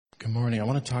Good morning. I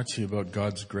want to talk to you about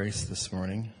God's grace this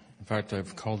morning. In fact,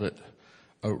 I've called it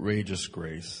outrageous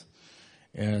grace.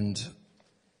 And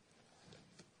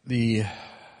the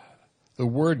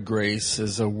word grace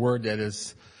is a word that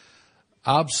is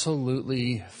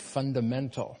absolutely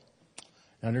fundamental.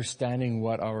 Understanding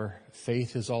what our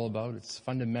faith is all about. It's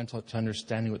fundamental to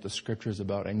understanding what the Scripture is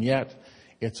about. And yet,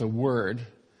 it's a word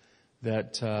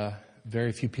that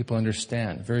very few people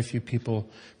understand. Very few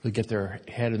people really get their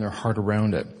head and their heart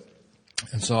around it.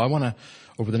 And so I want to,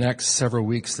 over the next several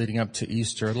weeks leading up to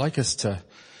Easter, I'd like us to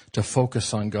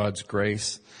focus on God's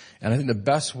grace. And I think the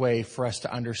best way for us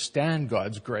to understand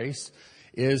God's grace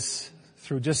is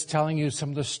through just telling you some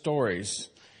of the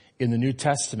stories in the New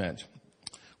Testament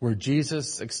where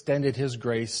Jesus extended His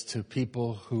grace to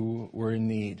people who were in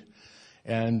need.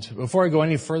 And before I go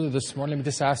any further this morning, let me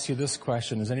just ask you this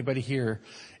question. Is anybody here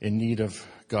in need of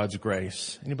God's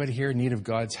grace? Anybody here in need of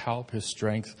God's help, His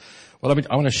strength? Well,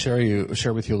 I want to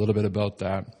share with you a little bit about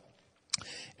that.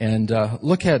 And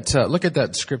look at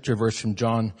that scripture verse from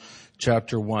John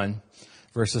chapter 1,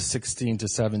 verses 16 to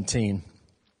 17.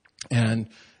 And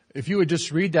if you would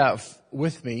just read that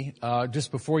with me,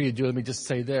 just before you do, let me just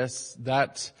say this,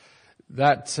 that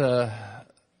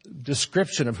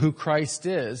description of who Christ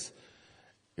is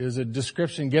a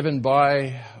description given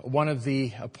by one of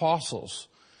the apostles,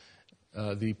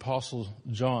 the apostle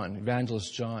John,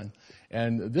 evangelist John.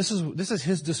 And this is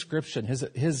his description, his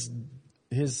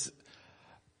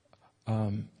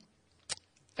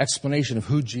explanation of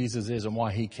who Jesus is and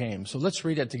why He came. So let's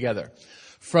read it together.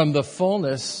 From the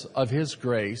fullness of His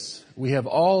grace, we have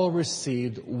all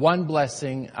received one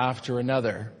blessing after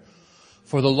another.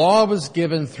 For the law was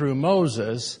given through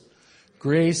Moses,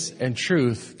 grace and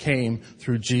truth came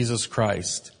through Jesus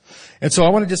Christ. And so I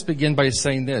want to just begin by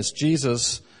saying this.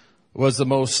 Jesus was the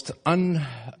most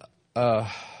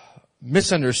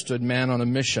misunderstood man on a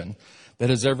mission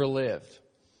that has ever lived.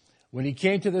 When He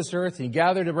came to this earth, He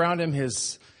gathered around Him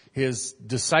His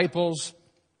disciples.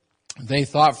 They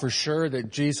thought for sure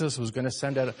that Jesus was going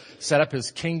to set up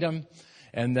His kingdom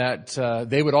and that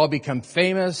they would all become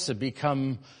famous and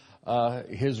become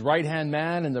His right-hand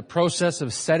man in the process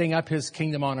of setting up His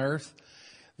kingdom on earth.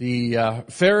 The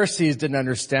Pharisees didn't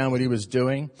understand what He was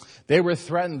doing. They were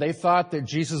threatened. They thought that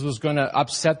Jesus was going to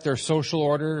upset their social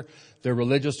order, their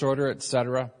religious order,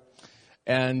 etc.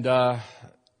 And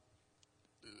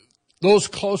those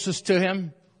closest to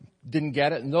Him didn't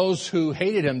get it, and those who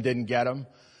hated Him didn't get Him.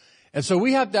 And so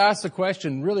we have to ask the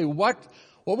question, really, what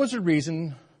was the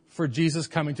reason for Jesus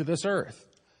coming to this earth?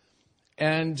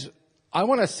 And I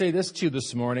want to say this to you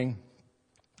this morning.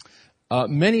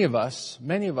 Many of us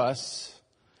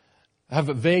have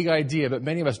a vague idea, but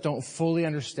many of us don't fully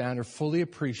understand or fully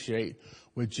appreciate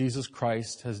what Jesus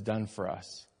Christ has done for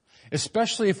us.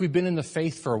 Especially if we've been in the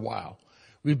faith for a while.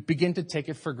 We begin to take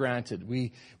it for granted.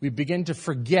 We begin to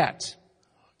forget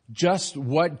just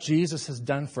what Jesus has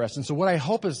done for us. And so what I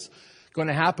hope is going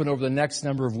to happen over the next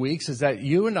number of weeks is that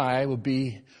you and I will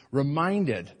be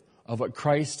reminded of what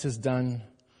Christ has done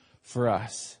for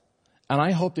us. And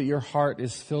I hope that your heart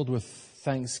is filled with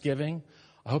thanksgiving.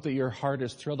 I hope that your heart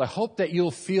is thrilled. I hope that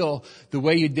you'll feel the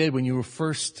way you did when you were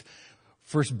first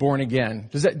born again.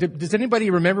 Does anybody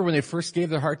remember when they first gave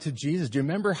their heart to Jesus? Do you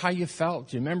remember how you felt?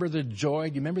 Do you remember the joy?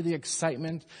 Do you remember the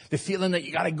excitement? The feeling that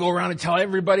you got to go around and tell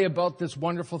everybody about this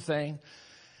wonderful thing?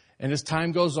 And as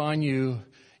time goes on, you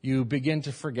begin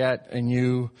to forget and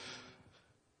you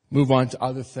move on to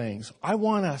other things. I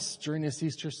want us during this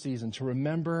Easter season to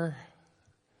remember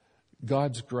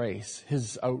God's grace,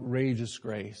 His outrageous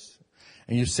grace.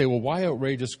 And you say, well, why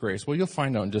outrageous grace? Well, you'll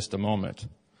find out in just a moment.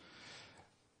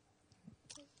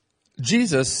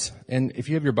 Jesus, and if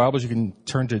you have your Bibles, you can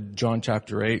turn to John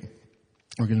chapter 8.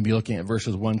 We're going to be looking at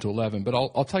verses 1 to 11. But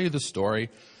I'll tell you the story.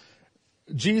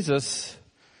 Jesus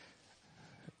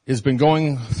has been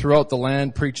going throughout the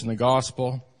land preaching the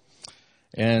gospel.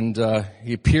 And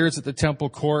He appears at the temple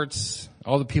courts.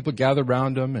 All the people gather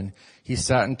around Him, and He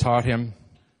sat and taught him.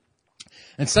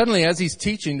 And suddenly, as He's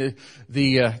teaching,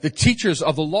 the teachers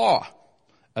of the law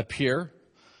appear.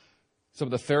 Some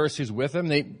of the Pharisees with Him.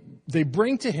 They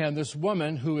bring to Him this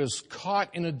woman who is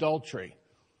caught in adultery.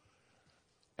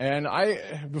 And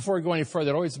before I go any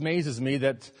further, it always amazes me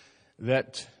that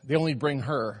they only bring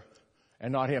her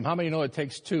and not him. How many know it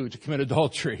takes two to commit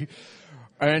adultery?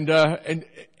 And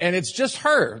it's just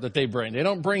her that they bring. They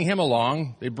don't bring him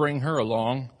along. They bring her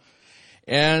along.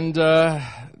 And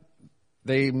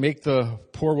they make the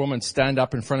poor woman stand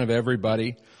up in front of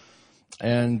everybody.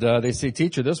 And they say,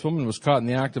 "Teacher, this woman was caught in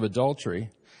the act of adultery.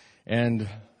 And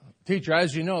teacher,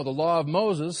 as you know, the law of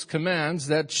Moses commands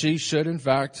that she should, in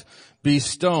fact, be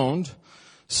stoned.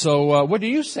 So what do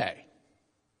you say?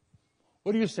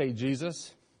 What do you say,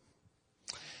 Jesus?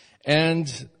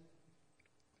 And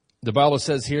the Bible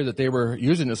says here that they were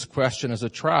using this question as a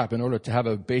trap in order to have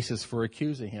a basis for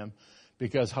accusing him,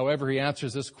 because however he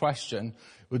answers this question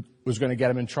was going to get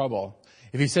him in trouble.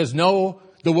 If he says, no,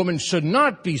 the woman should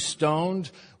not be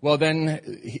stoned, well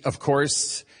then, of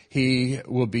course, he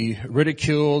will be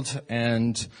ridiculed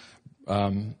and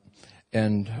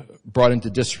brought into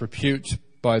disrepute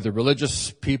by the religious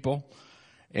people.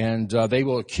 And they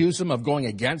will accuse him of going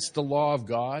against the law of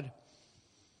God.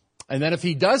 And then if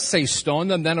he does say stone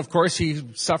them, then of course he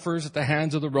suffers at the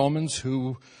hands of the Romans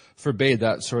who forbade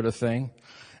that sort of thing.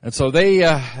 And so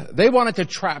they wanted to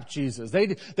trap Jesus. They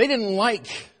didn't like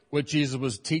what Jesus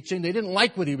was teaching. They didn't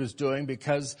like what he was doing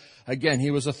because, again, he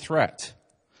was a threat.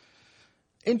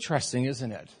 Interesting,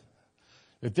 isn't it?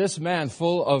 That this man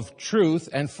full of truth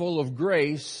and full of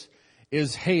grace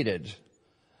is hated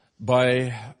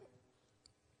by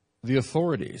the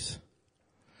authorities.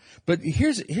 But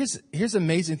here's the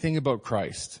amazing thing about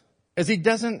Christ, as he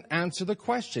doesn't answer the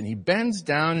question. He bends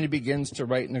down and he begins to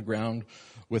write in the ground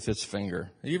with his finger.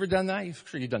 Have you ever done that? I'm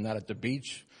sure you've done that at the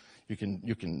beach. You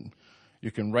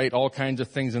can write all kinds of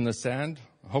things in the sand.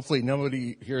 Hopefully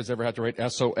nobody here has ever had to write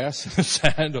SOS in the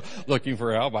sand looking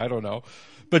for help. I don't know.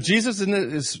 But Jesus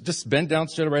is just bent down,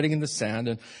 started writing in the sand.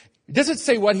 And it doesn't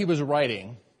say what he was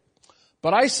writing.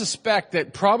 But I suspect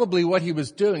that probably what he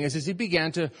was doing is he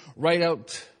began to write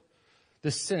out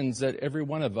the sins that every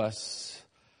one of us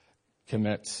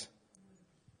commits.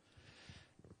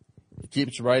 He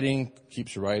keeps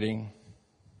writing.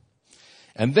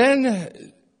 And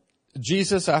then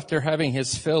Jesus, after having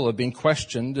his fill of being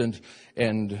questioned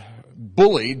and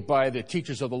bullied by the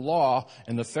teachers of the law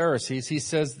and the Pharisees, he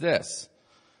says this: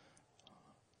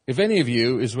 if any of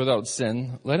you is without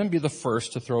sin, let him be the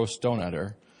first to throw a stone at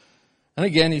her. And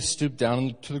again, he stooped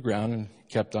down to the ground and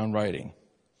kept on writing.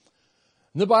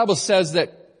 And the Bible says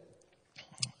that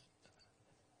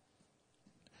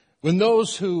when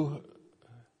those who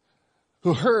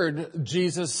heard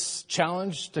Jesus'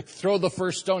 challenge to throw the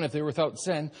first stone if they were without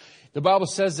sin, the Bible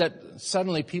says that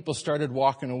suddenly people started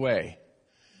walking away,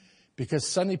 because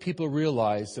suddenly people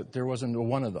realized that there wasn't a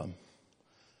one of them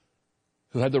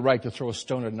who had the right to throw a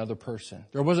stone at another person.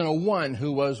 There wasn't a one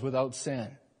who was without sin.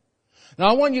 Now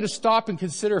I want you to stop and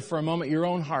consider for a moment your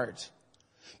own heart.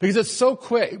 Because it's so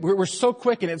quick, we're so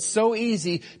quick and it's so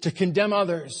easy to condemn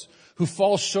others who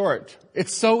fall short.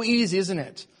 It's so easy, isn't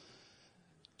it?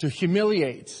 To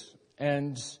humiliate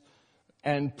and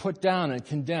put down and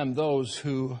condemn those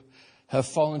who have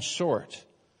fallen short.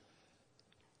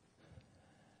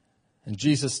 And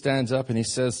Jesus stands up and he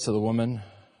says to the woman,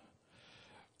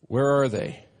 where are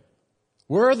they?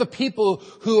 Where are the people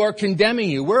who are condemning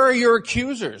you? Where are your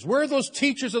accusers? Where are those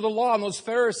teachers of the law and those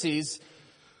Pharisees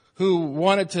who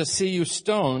wanted to see you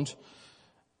stoned?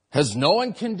 Has no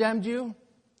one condemned you?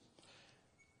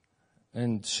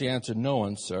 And she answered, no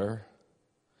one, sir.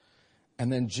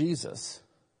 And then Jesus,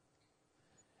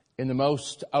 in the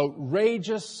most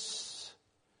outrageous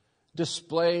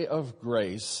display of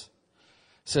grace,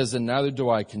 says, and neither do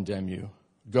I condemn you.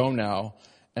 Go now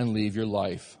and leave your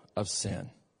life of sin.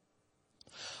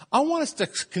 I want us to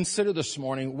consider this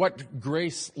morning what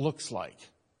grace looks like.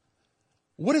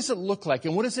 What does it look like,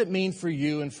 and what does it mean for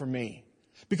you and for me?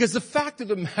 Because the fact of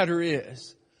the matter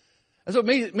is, so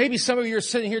maybe some of you are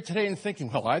sitting here today and thinking,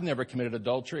 well, I've never committed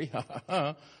adultery.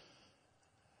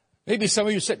 Maybe some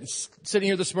of you sitting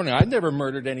here this morning, I've never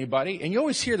murdered anybody. And you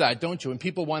always hear that, don't you? When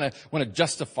people want to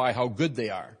justify how good they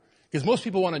are. Because most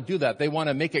people want to do that. They want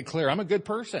to make it clear, I'm a good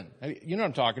person. You know what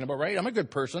I'm talking about, right? I'm a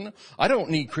good person. I don't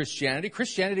need Christianity.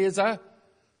 Christianity is a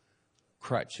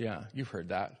crutch. Yeah, you've heard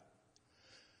that.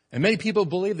 And many people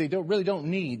believe they really don't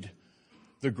need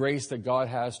the grace that God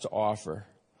has to offer.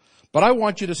 But I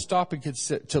want you to stop and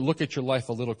to look at your life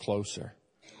a little closer.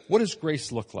 What does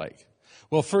grace look like?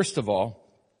 Well, first of all,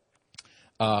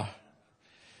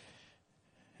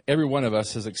 every one of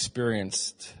us has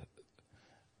experienced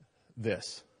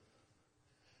this.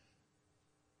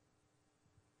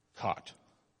 Caught.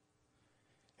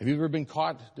 Have you ever been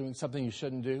caught doing something you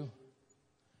shouldn't do?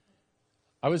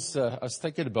 I was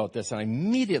thinking about this, and I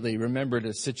immediately remembered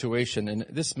a situation, and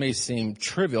this may seem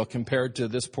trivial compared to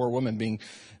this poor woman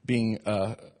being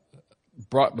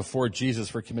brought before Jesus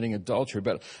for committing adultery.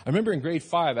 But I remember in grade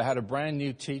 5, I had a brand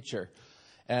new teacher,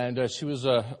 and she was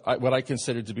what I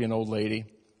considered to be an old lady.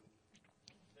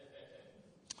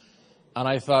 And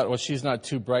I thought, well, she's not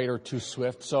too bright or too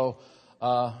swift, so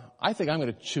I think I'm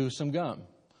going to chew some gum.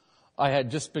 I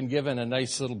had just been given a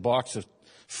nice little box of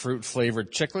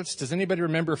fruit-flavored chiclets. Does anybody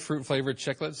remember fruit-flavored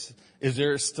chiclets? Is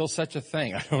there still such a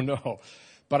thing? I don't know.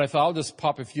 But I thought I'll just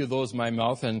pop a few of those in my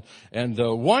mouth and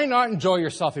why not enjoy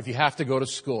yourself if you have to go to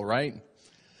school, right?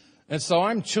 And so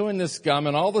I'm chewing this gum,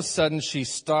 and all of a sudden she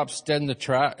stops dead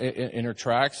in her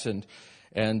tracks, and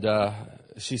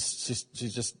she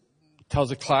just tells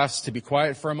the class to be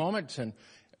quiet for a moment, and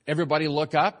everybody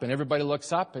look up, and everybody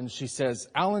looks up, and she says,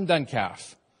 "Alan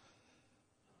Duncalf,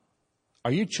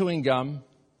 are you chewing gum?"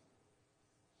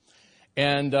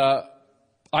 And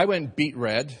I went beet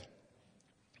red,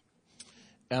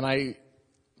 and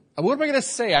what am I going to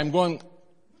say? I'm going.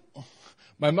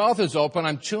 My mouth is open,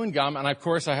 I'm chewing gum, and of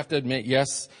course I have to admit,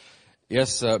 yes,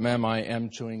 ma'am, I am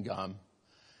chewing gum.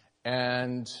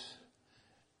 And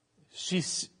she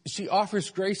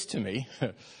offers grace to me,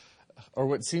 or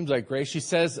what seems like grace. She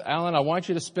says, "Alan, I want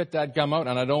you to spit that gum out,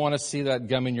 and I don't want to see that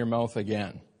gum in your mouth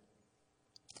again."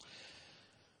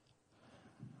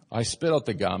 I spit out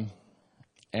the gum,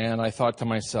 and I thought to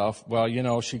myself,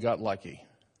 well, she got lucky.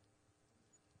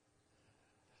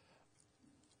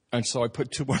 And so I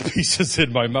put 2 more pieces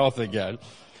in my mouth again,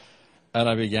 and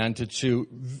I began to chew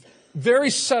very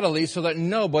subtly so that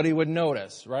nobody would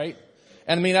notice, right?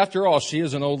 And I mean, after all, she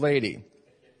is an old lady.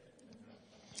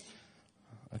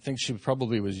 I think she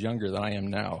probably was younger than I am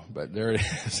now, but there it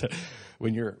is.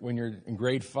 When you're in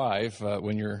grade 5,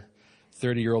 when you're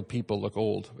 30-year-old people look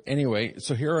old. Anyway,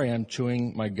 so here I am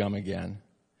chewing my gum again,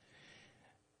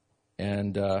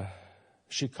 and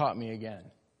she caught me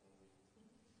again.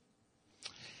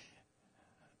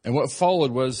 And what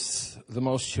followed was the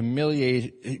most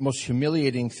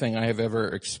humiliating thing I have ever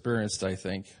experienced, I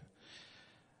think.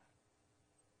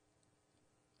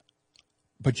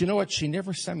 But you know what? She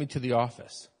never sent me to the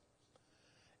office.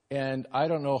 And I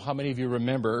don't know how many of you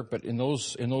remember, but in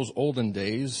those olden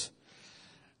days,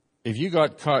 if you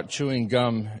got caught chewing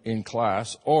gum in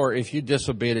class, or if you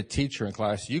disobeyed a teacher in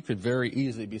class, you could very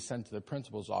easily be sent to the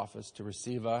principal's office to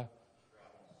receive a...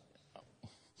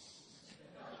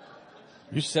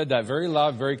 You said that very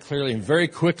loud, very clearly, and very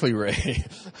quickly, Ray.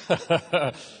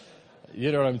 You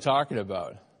know what I'm talking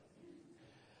about.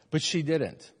 But she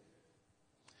didn't.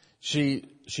 She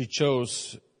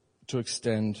chose to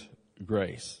extend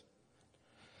grace.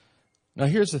 Now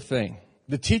here's the thing.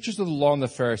 The teachers of the law and the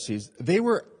Pharisees, they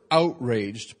were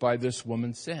outraged by this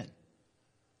woman's sin.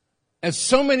 And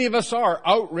so many of us are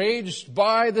outraged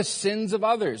by the sins of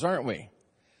others, aren't we?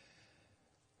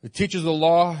 The teachers of the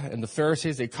law and the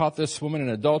Pharisees, they caught this woman in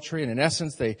adultery, and in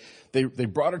essence, they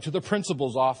brought her to the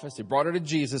principal's office. They brought her to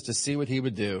Jesus to see what he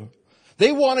would do.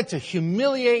 They wanted to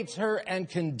humiliate her and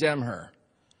condemn her.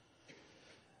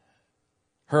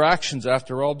 Her actions,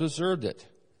 after all, deserved it.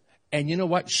 And you know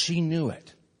what? She knew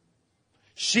it.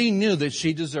 She knew that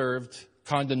she deserved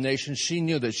condemnation. She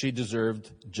knew that she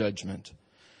deserved judgment.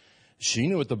 She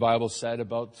knew what the Bible said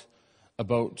about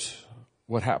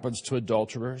what happens to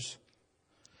adulterers.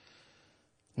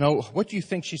 Now, what do you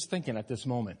think she's thinking at this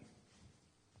moment?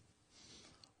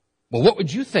 Well, what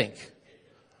would you think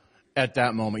at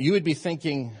that moment? You would be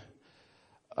thinking,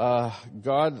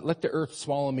 God, let the earth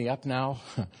swallow me up now.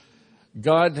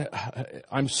 God,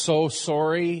 I'm so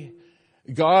sorry.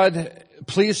 God,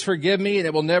 please forgive me and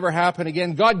it will never happen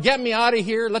again. God, get me out of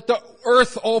here. Let the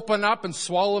earth open up and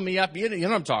swallow me up. You know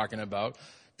what I'm talking about.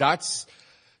 That's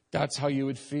how you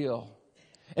would feel.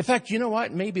 In fact, you know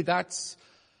what? Maybe that's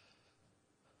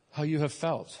how you have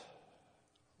felt.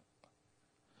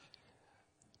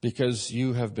 Because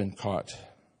you have been caught.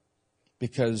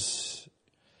 Because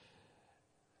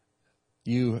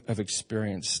you have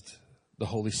experienced the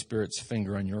Holy Spirit's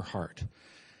finger on your heart.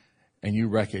 And you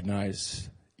recognize,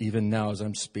 even now as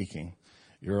I'm speaking,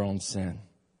 your own sin.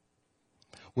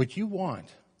 What you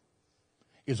want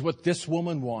is what this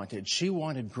woman wanted. She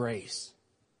wanted grace.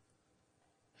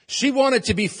 She wanted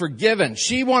to be forgiven.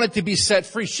 She wanted to be set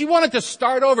free. She wanted to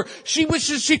start over. She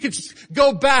wishes she could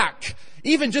go back,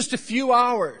 even just a few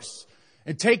hours,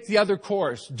 and take the other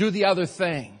course, do the other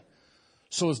thing,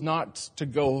 so as not to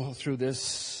go through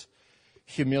this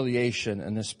humiliation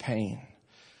and this pain,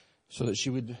 so that she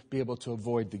would be able to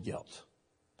avoid the guilt.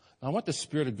 Now, I want the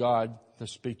Spirit of God to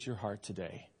speak to your heart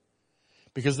today.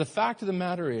 Because the fact of the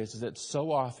matter is that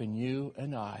so often you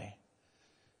and I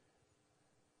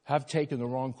have taken the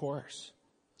wrong course.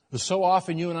 So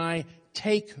often you and I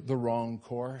take the wrong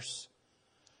course.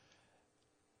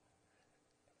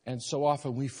 And so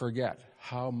often we forget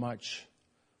how much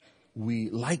we,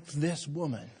 like this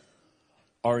woman,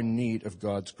 are in need of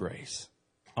God's grace.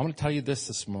 I'm going to tell you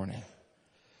this morning.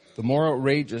 The more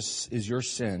outrageous is your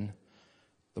sin,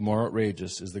 the more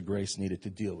outrageous is the grace needed to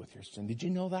deal with your sin. Did you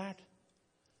know that?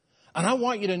 And I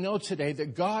want you to know today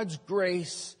that God's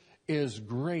grace is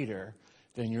greater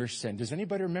than your sin. Does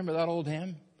anybody remember that old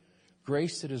hymn?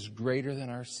 grace that is greater than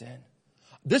our sin.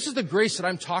 This is the grace that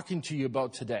I'm talking to you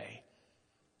about today.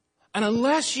 And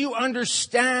unless you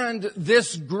understand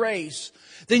this grace,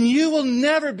 then you will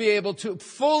never be able to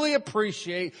fully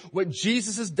appreciate what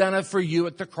Jesus has done for you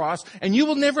at the cross. And you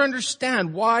will never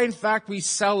understand why, in fact, we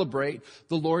celebrate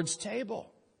the Lord's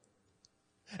table.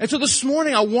 And so this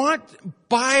morning, I want,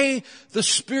 by the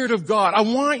Spirit of God, I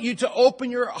want you to open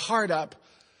your heart up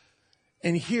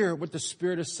and hear what the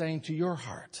Spirit is saying to your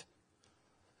heart.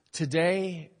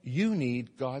 Today, you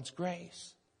need God's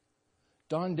grace.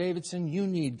 Don Davidson, you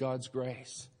need God's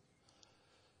grace.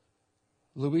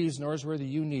 Louise Norsworthy,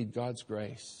 you need God's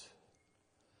grace.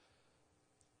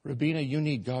 Rabina, you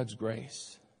need God's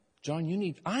grace.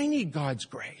 John, I need God's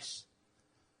grace.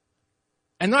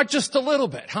 And not just a little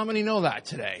bit. How many know that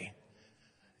today?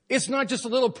 It's not just a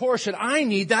little portion. I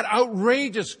need that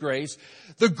outrageous grace.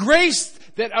 The grace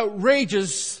that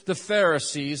outrages the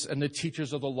Pharisees and the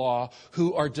teachers of the law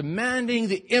who are demanding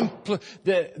the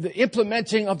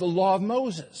implementing of the law of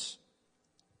Moses,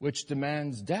 which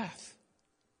demands death.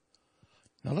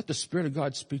 Now let the Spirit of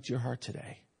God speak to your heart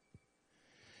today.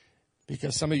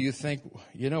 Because some of you think,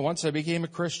 once I became a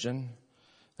Christian,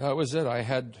 that was it.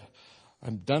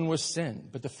 I'm done with sin.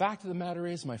 But the fact of the matter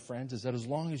is, my friends, is that as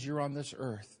long as you're on this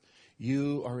earth,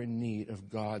 you are in need of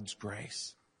God's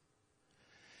grace.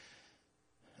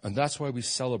 And that's why we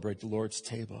celebrate the Lord's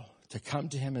table, to come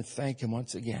to Him and thank Him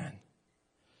once again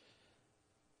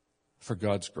for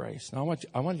God's grace. Now,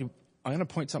 I'm going to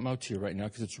point something out to you right now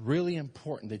because it's really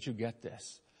important that you get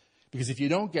this. Because if you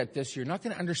don't get this, you're not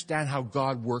going to understand how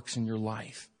God works in your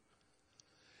life.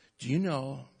 Do you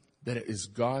know that it is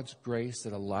God's grace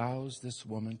that allows this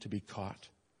woman to be caught?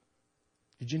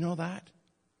 Did you know that?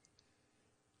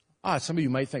 Some of you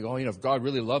might think, if God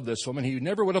really loved this woman, He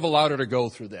never would have allowed her to go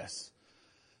through this.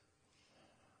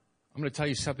 I'm going to tell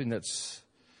you something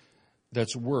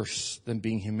that's worse than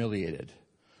being humiliated.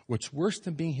 What's worse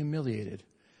than being humiliated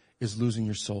is losing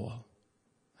your soul.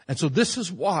 And so this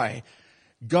is why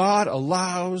God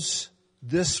allows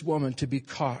this woman to be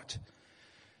caught.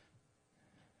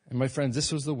 And my friends,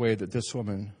 this was the way that this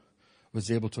woman was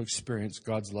able to experience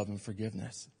God's love and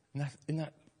forgiveness. Isn't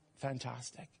that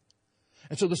fantastic?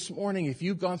 And so this morning, if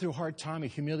you've gone through a hard time, a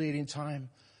humiliating time,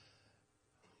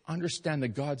 understand that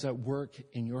God's at work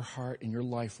in your heart, in your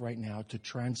life right now to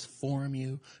transform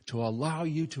you, to allow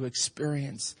you to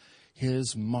experience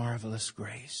His marvelous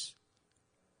grace.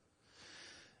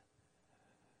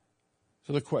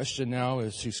 So the question now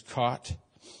is, she's caught.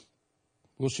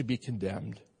 Will she be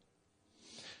condemned?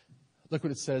 Look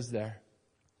what it says there.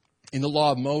 In the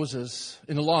law of Moses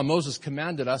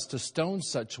commanded us to stone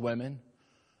such women.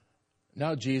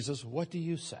 Now, Jesus, what do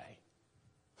you say?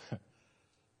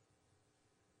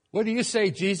 What do you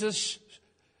say, Jesus?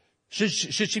 Should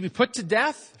she be put to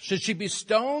death? Should she be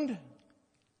stoned?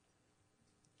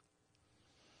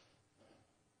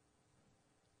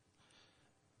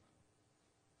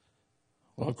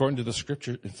 Well, according to the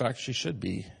Scripture, in fact, she should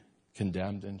be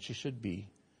condemned and she should be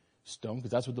stoned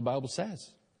because that's what the Bible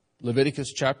says.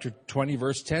 Leviticus chapter 20,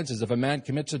 verse 10 says, if a man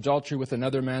commits adultery with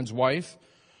another man's wife,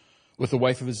 with the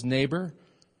wife of his neighbor,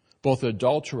 both the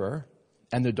adulterer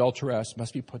and the adulteress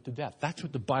must be put to death. That's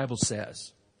what the Bible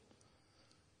says.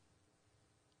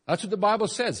 That's what the Bible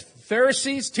says.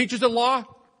 Pharisees, teachers of law,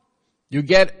 you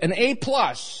get an A+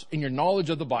 in your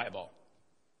knowledge of the Bible.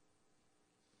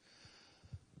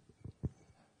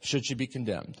 Should she be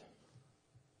condemned?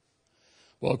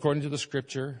 Well, according to the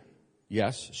Scripture,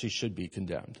 yes, she should be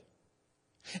condemned.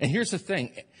 And here's the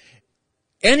thing.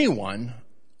 Anyone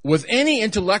with any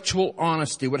intellectual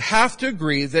honesty would have to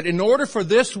agree that in order for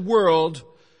this world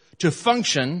to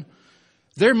function,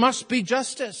 there must be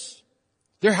justice.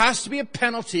 There has to be a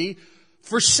penalty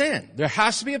for sin. There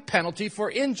has to be a penalty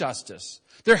for injustice.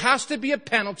 There has to be a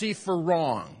penalty for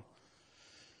wrong.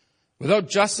 Without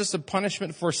justice and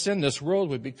punishment for sin, this world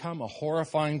would become a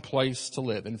horrifying place to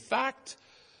live. In fact,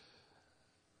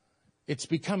 it's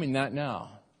becoming that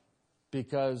now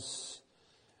because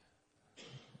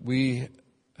we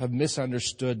have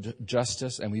misunderstood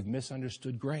justice and we've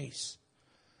misunderstood grace.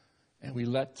 And we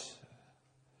let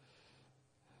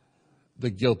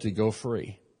the guilty go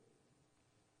free.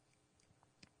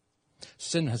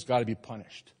 Sin has got to be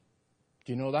punished.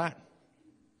 Do you know that?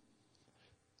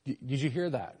 Did you hear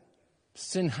that?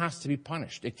 Sin has to be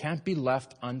punished. It can't be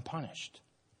left unpunished.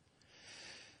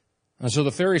 And so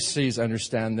the Pharisees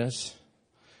understand this.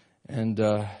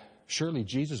 And surely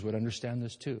Jesus would understand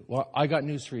this too. Well, I got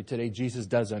news for you today. Jesus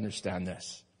does understand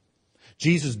this.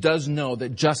 Jesus does know that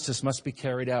justice must be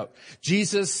carried out.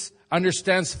 Jesus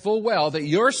understands full well that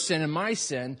your sin and my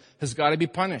sin has got to be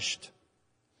punished.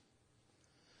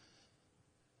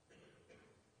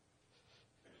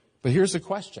 But here's the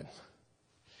question.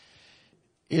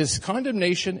 Is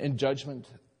condemnation and judgment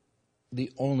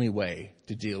the only way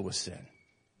to deal with sin?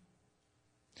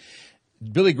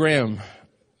 Billy Graham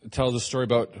tells a story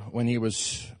about when he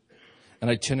was an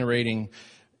itinerating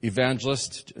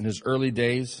evangelist in his early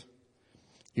days.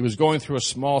 He was going through a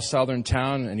small southern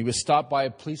town, and he was stopped by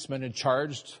a policeman and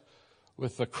charged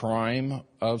with the crime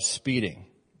of speeding.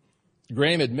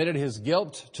 Graham admitted his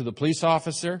guilt to the police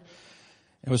officer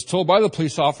and was told by the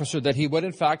police officer that he would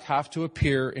in fact have to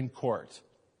appear in court.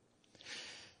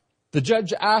 The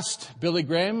judge asked Billy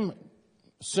Graham,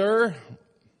 "Sir,"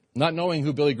 not knowing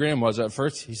who Billy Graham was at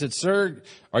first, he said, "Sir,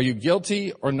 are you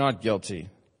guilty or not guilty?"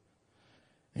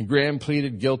 And Graham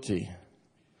pleaded guilty.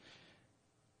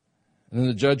 And then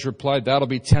the judge replied, "That'll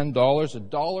be $10,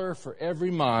 $1 for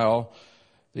every mile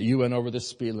that you went over the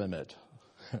speed limit."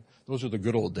 Those are the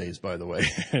good old days, by the way.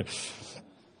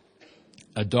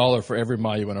 $1 for every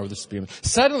mile you went over the speed limit.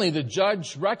 Suddenly, the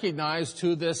judge recognized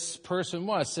who this person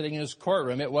was sitting in his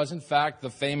courtroom. It was, in fact, the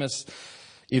famous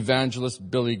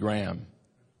evangelist Billy Graham.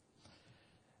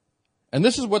 And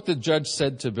this is what the judge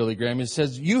said to Billy Graham. He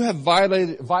says, "You have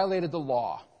violated the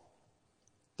law.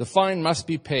 The fine must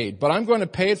be paid, but I'm going to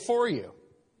pay it for you."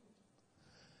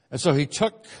 And so he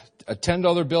took a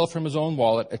 $10 bill from his own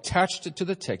wallet, attached it to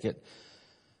the ticket,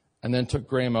 and then took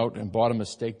Graham out and bought him a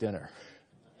steak dinner.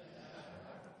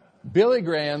 Billy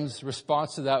Graham's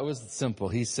response to that was simple.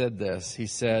 He said this. He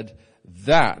said,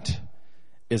 "That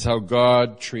is how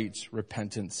God treats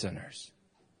repentant sinners."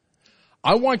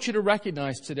 I want you to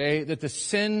recognize today that the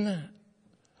sin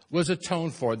was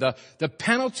atoned for. The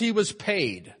penalty was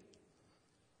paid.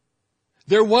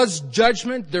 There was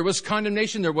judgment. There was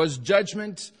condemnation. There was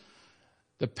judgment.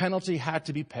 The penalty had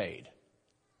to be paid.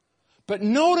 But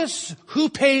notice who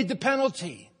paid the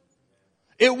penalty.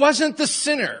 It wasn't the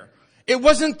sinner. It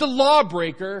wasn't the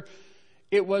lawbreaker.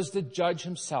 It was the judge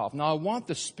himself. Now, I want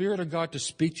the Spirit of God to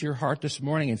speak to your heart this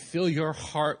morning and fill your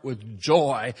heart with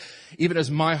joy, even as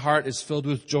my heart is filled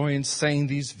with joy in saying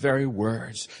these very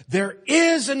words. There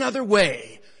is another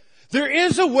way. There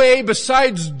is a way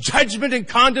besides judgment and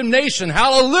condemnation.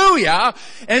 Hallelujah.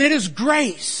 And it is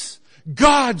grace.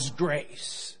 God's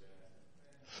grace.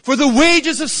 For the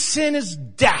wages of sin is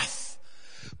death,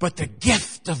 but the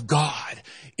gift of God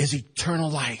is eternal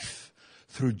life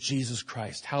through Jesus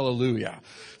Christ. Hallelujah.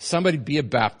 Somebody be a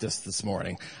Baptist this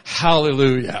morning.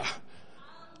 Hallelujah.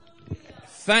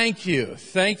 Thank you.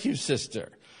 Thank you,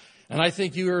 sister. And I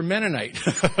think you are a Mennonite.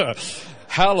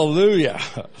 Hallelujah.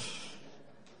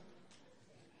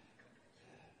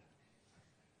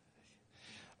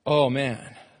 Oh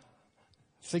man.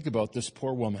 Think about this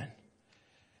poor woman.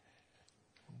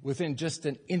 Within just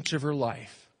an inch of her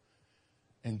life.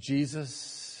 And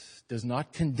Jesus does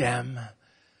not condemn,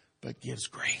 but gives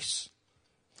grace.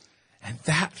 And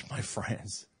that, my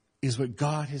friends, is what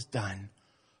God has done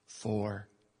for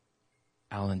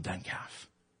Alan Duncalf.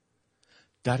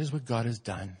 That is what God has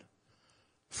done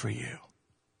for you.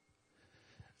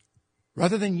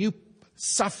 Rather than you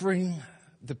suffering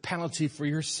the penalty for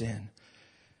your sin,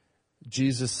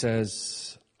 Jesus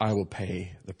says, "I will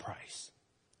pay the price."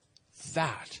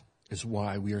 That is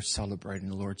why we are celebrating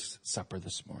the Lord's Supper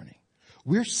this morning.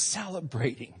 We're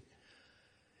celebrating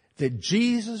that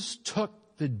Jesus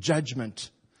took the judgment,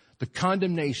 the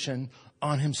condemnation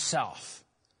on himself.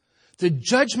 The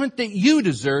judgment that you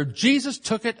deserve, Jesus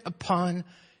took it upon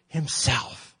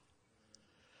himself.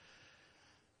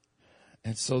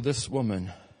 And so this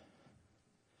woman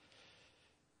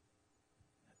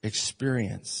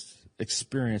experiences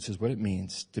what it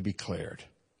means to be cleared,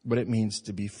 what it means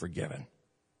to be forgiven.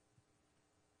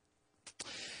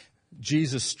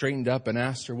 Jesus straightened up and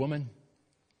asked her, "Woman,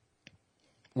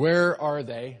 where are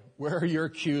they? Where are your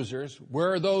accusers?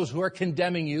 Where are those who are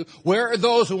condemning you? Where are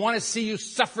those who want to see you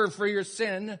suffer for your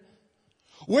sin?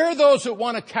 Where are those who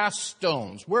want to cast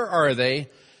stones? Where are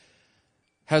they?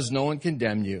 Has no one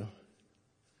condemned you?"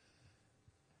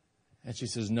 And she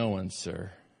says, "No one,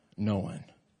 sir, no one."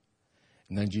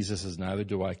 And then Jesus says, "Neither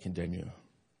do I condemn you.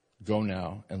 Go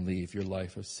now and leave your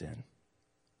life of sin."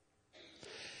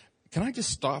 Can I just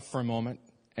stop for a moment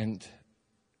and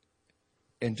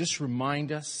just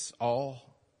remind us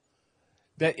all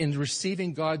that in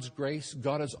receiving God's grace,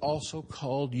 God has also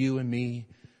called you and me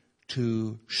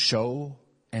to show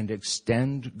and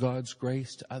extend God's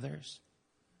grace to others?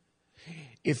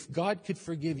 If God could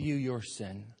forgive you your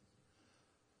sin,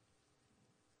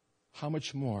 how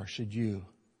much more should you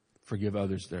forgive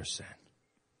others their sin?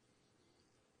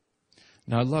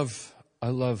 Now, I love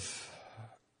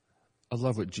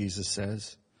what Jesus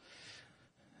says.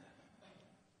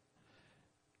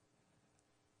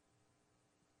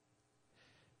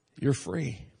 You're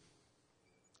free.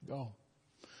 Go.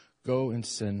 Go and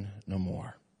sin no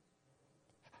more.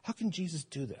 How can Jesus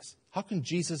do this? How can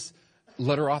Jesus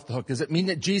let her off the hook? Does it mean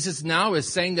that Jesus now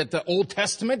is saying that the Old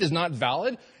Testament is not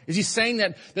valid? Is he saying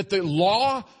that the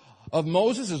law of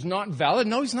Moses is not valid?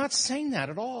 No, he's not saying that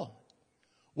at all.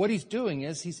 What he's doing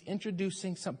is he's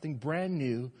introducing something brand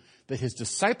new that his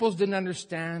disciples didn't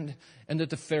understand and that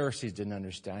the Pharisees didn't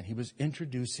understand. He was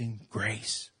introducing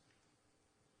grace.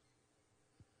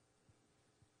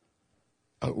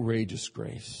 Outrageous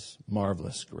grace,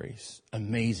 marvelous grace,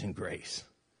 amazing grace.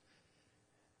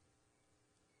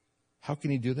 How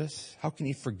can he do this? How can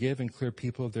he forgive and clear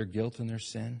people of their guilt and their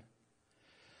sin?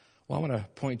 Well, I want to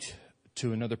point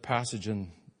to another passage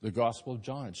in the Gospel of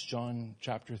John. It's John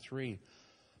chapter 3.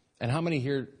 And how many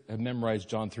here have memorized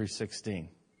John 3:16?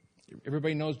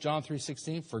 Everybody knows John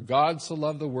 3:16? For God so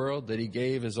loved the world that he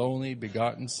gave his only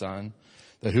begotten Son,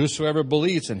 that whosoever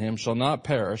believes in him shall not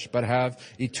perish, but have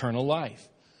eternal life.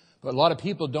 What a lot of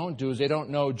people don't do is they don't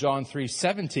know John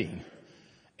 3:17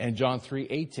 and John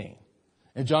 3:18.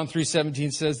 And John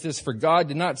 3:17 says this, for God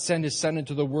did not send his Son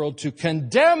into the world to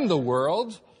condemn the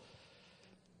world,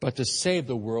 but to save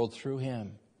the world through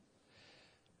him.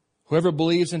 Whoever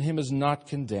believes in him is not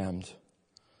condemned,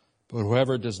 but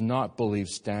whoever does not believe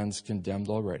stands condemned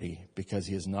already, because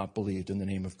he has not believed in the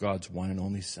name of God's one and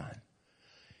only Son.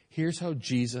 Here's how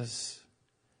Jesus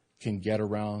can get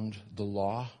around the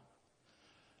law.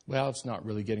 Well, it's not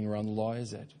really getting around the law,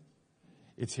 is it?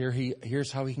 It's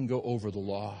here's how he can go over the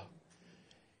law.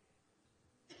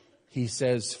 He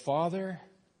says, Father,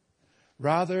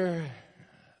 rather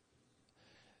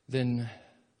than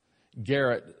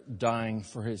Garrett dying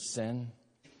for his sin,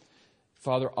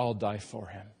 Father, I'll die for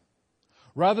him.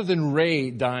 Rather than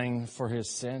Ray dying for his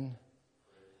sin,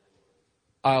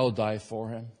 I'll die for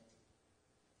him.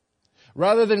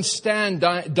 Rather than Stan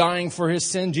dying for his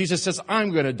sin, Jesus says,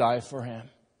 I'm going to die for him.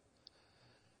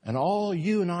 And all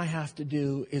you and I have to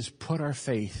do is put our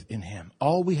faith in him.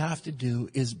 All we have to do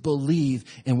is believe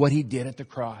in what he did at the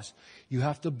cross. You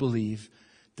have to believe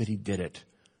that he did it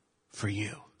for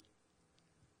you.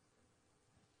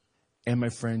 And my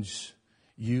friends,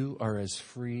 you are as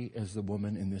free as the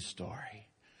woman in this story.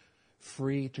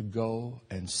 Free to go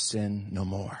and sin no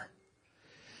more.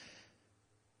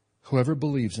 Whoever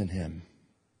believes in him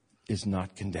is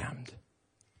not condemned.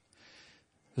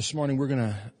 This morning we're going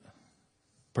to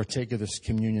partake of this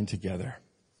communion together.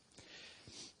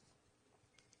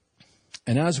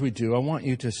 And as we do, I want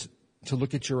you to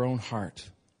look at your own heart.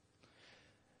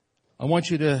 I want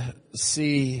you to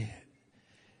see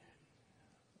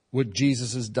what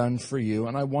Jesus has done for you,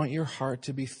 and I want your heart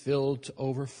to be filled to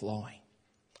overflowing.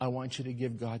 I want you to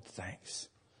give God thanks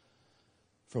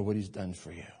for what he's done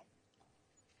for you.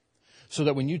 So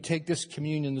that when you take this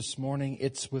communion this morning,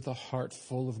 it's with a heart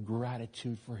full of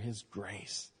gratitude for his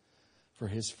grace, for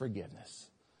his forgiveness.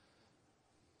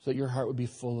 So that your heart would be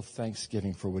full of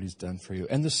thanksgiving for what he's done for you.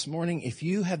 And this morning, if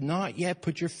you have not yet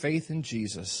put your faith in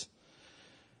Jesus,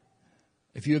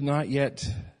 if you have not yet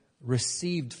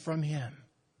received from him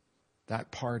that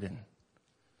pardon,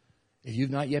 if you've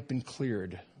not yet been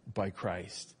cleared by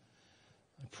Christ,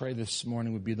 I pray this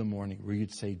morning would be the morning where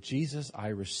you'd say, Jesus, I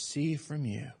receive from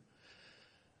you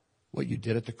what you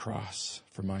did at the cross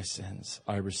for my sins.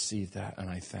 I receive that and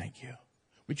I thank you.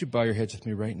 Would you bow your heads with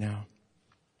me right now?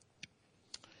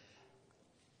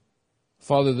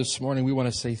 Father, this morning we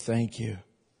want to say thank you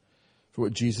for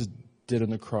what Jesus did on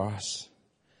the cross.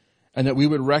 And that we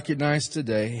would recognize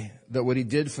today that what he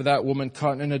did for that woman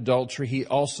caught in adultery, he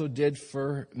also did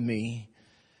for me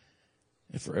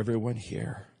and for everyone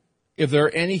here. If there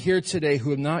are any here today who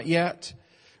have not yet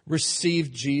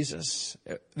received Jesus,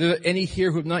 if there are any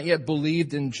here who have not yet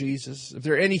believed in Jesus, if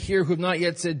there are any here who have not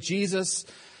yet said, Jesus,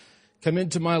 come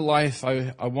into my life,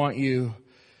 I want you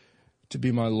to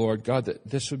be my Lord. God, that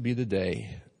this would be the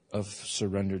day of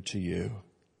surrender to you.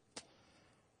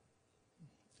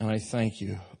 And I thank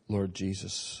you, Lord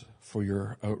Jesus, for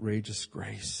your outrageous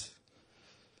grace.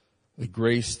 The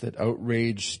grace that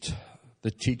outraged the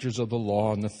teachers of the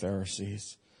law and the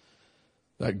Pharisees.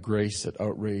 That grace that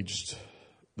outraged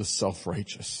the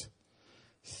self-righteous.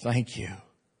 Thank you.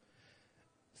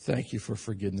 Thank you for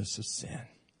forgiveness of sin.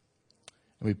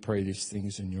 And we pray these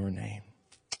things in your name.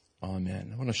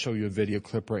 Amen. I want to show you a video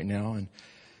clip right now. And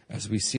as we see